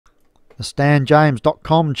The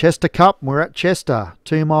StanJames.com Chester Cup. We're at Chester.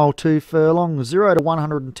 2 mile, 2 furlong, 0 to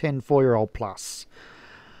 110 4-year-old plus.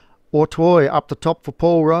 Autoy up the top for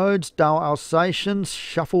Paul Rhodes, Dull Alsatians,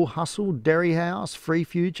 Shuffle Hustle, Derry House, Free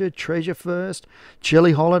Future, Treasure First,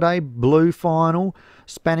 Chilly Holiday, Blue Final,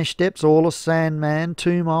 Spanish Steps, All of Sandman,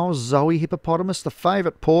 2 miles, Zoe Hippopotamus, the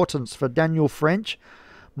favourite Portents for Daniel French,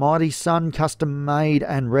 Mighty Sun, Custom Made,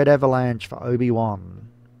 and Red Avalanche for Obi-Wan.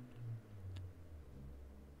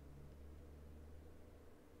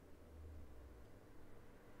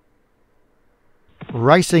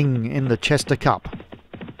 Racing in the Chester Cup.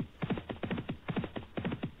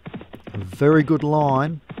 A very good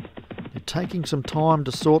line. They're taking some time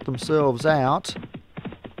to sort themselves out.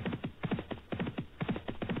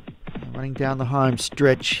 Running down the home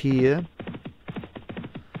stretch here.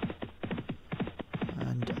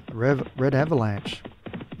 And Red Avalanche.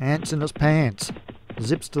 Ants in his pants.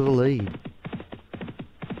 Zips to the lead.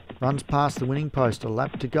 Runs past the winning post. A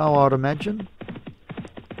lap to go, I'd imagine.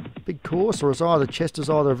 Big course, or Chester's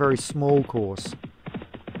either a very small course.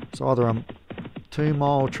 It's either a 2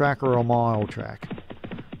 mile track or a mile track.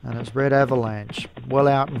 And it's Red Avalanche, well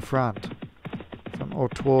out in front from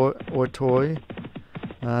Autoy.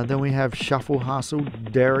 Then we have Shuffle Hustle,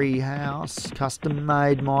 Derry House, Custom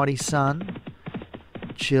Made, Mighty Sun,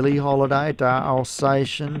 Chilly Holiday, Dark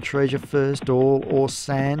Alsatian, Treasure First, All or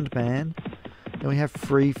Sandman. Then we have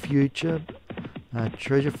Free Future,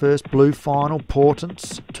 Treasure First, Blue Final,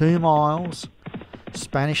 Portents, 2 miles,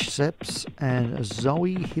 Spanish Steps, and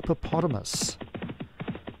Zoe Hippopotamus.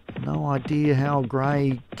 No idea how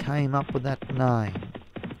Gray came up with that name.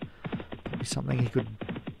 Probably something he could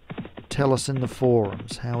tell us in the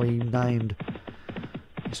forums, how he named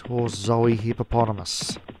his horse Zoe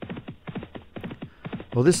Hippopotamus.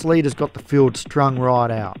 Well, this leader's got the field strung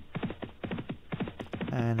right out.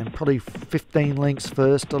 And then probably 15 lengths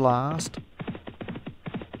first to last.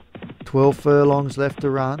 12 furlongs left to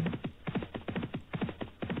run.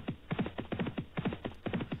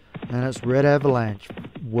 And it's Red Avalanche,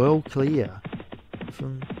 well clear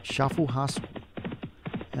from Shuffle Hustle.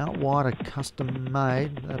 Out wide a Custom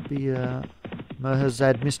Made, that'd be a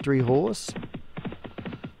Meherzad Mystery Horse.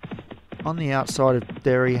 On the outside of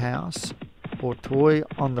Derry House, Autoy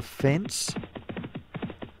on the fence.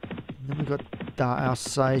 And then we've got Dark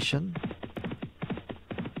Alsatian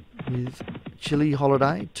with Chilly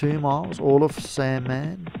Holiday, 2 miles, All of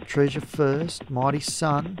Sandman, Treasure First, Mighty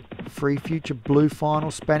Sun, Free Future, Blue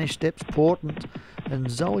Final, Spanish Steps, Portent, and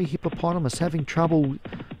Zoe Hippopotamus having trouble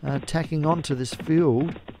tacking onto this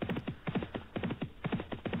field.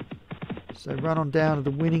 So run on down to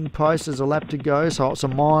the winning post, there's a lap to go, so it's a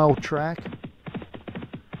mile track.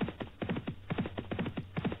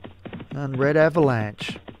 And Red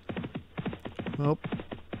Avalanche. Well,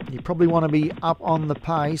 you probably want to be up on the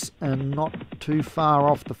pace and not too far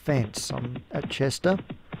off the fence at Chester.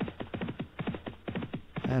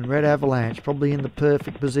 And Red Avalanche probably in the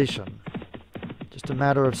perfect position. Just a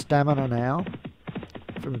matter of stamina now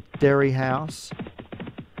from Derry House.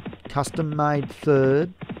 Custom Made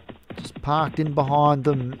third. Just parked in behind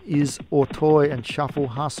them is Autoy and Shuffle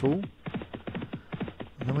Hustle.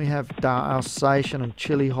 And then we have Dark Alsatian and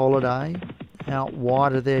Chilly Holiday. Out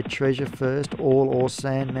wide of their Treasure First, All or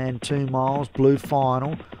Sandman, 2 miles, Blue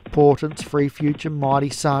Final, Portents, Free Future,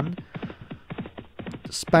 Mighty Sun,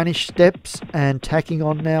 Spanish Steps, and tacking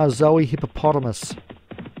on now Zoe Hippopotamus.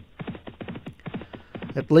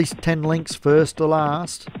 At least 10 lengths first to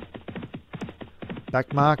last.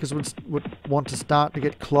 Back markers would want to start to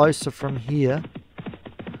get closer from here.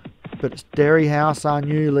 But it's Derry House, our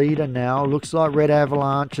new leader now. Looks like Red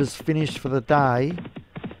Avalanche has finished for the day.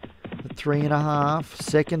 3.5.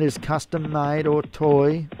 Second is Custom Made or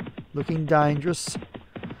Toy, looking dangerous.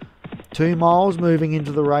 2 miles moving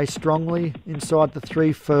into the race strongly inside the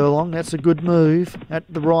 3 furlong. That's a good move at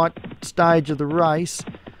the right stage of the race.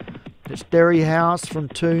 It's Derry House from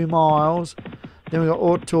 2 miles. Then we've got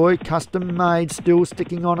Autoy, Custom Made, still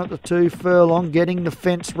sticking on at the 2 furlong, getting the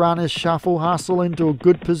fence runners Shuffle Hustle into a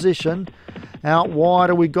good position. Out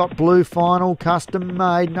wider we got Blue Final, Custom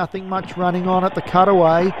Made, nothing much running on at the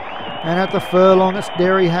cutaway. And at the furlong, it's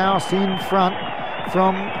Derry House in front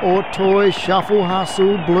from Autoy, Shuffle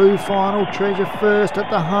Hustle, Blue Final, Treasure First at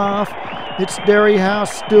the half. It's Derry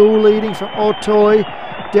House still leading from Autoy.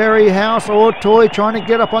 Derry House, Autoy trying to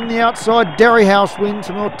get up on the outside. Derry House wins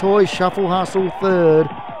from Autoy, Shuffle Hustle third.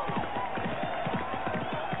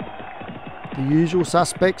 The usual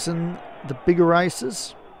suspects in the bigger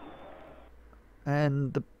races.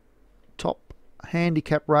 And the top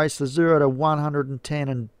handicap race, the 0 to 110,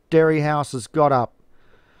 and Derry House has got up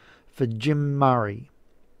for Jim Murray.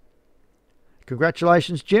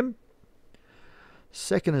 Congratulations, Jim.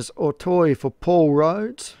 Second is Autoy for Paul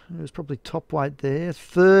Rhodes, who was probably top weight there.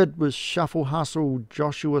 Third was Shuffle Hustle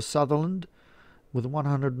Joshua Sutherland with a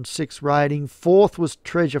 106 rating. Fourth was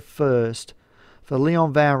Treasure First for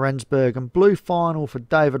Leon Van Rensburg, and Blue Final for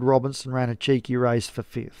David Robinson ran a cheeky race for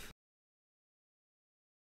fifth.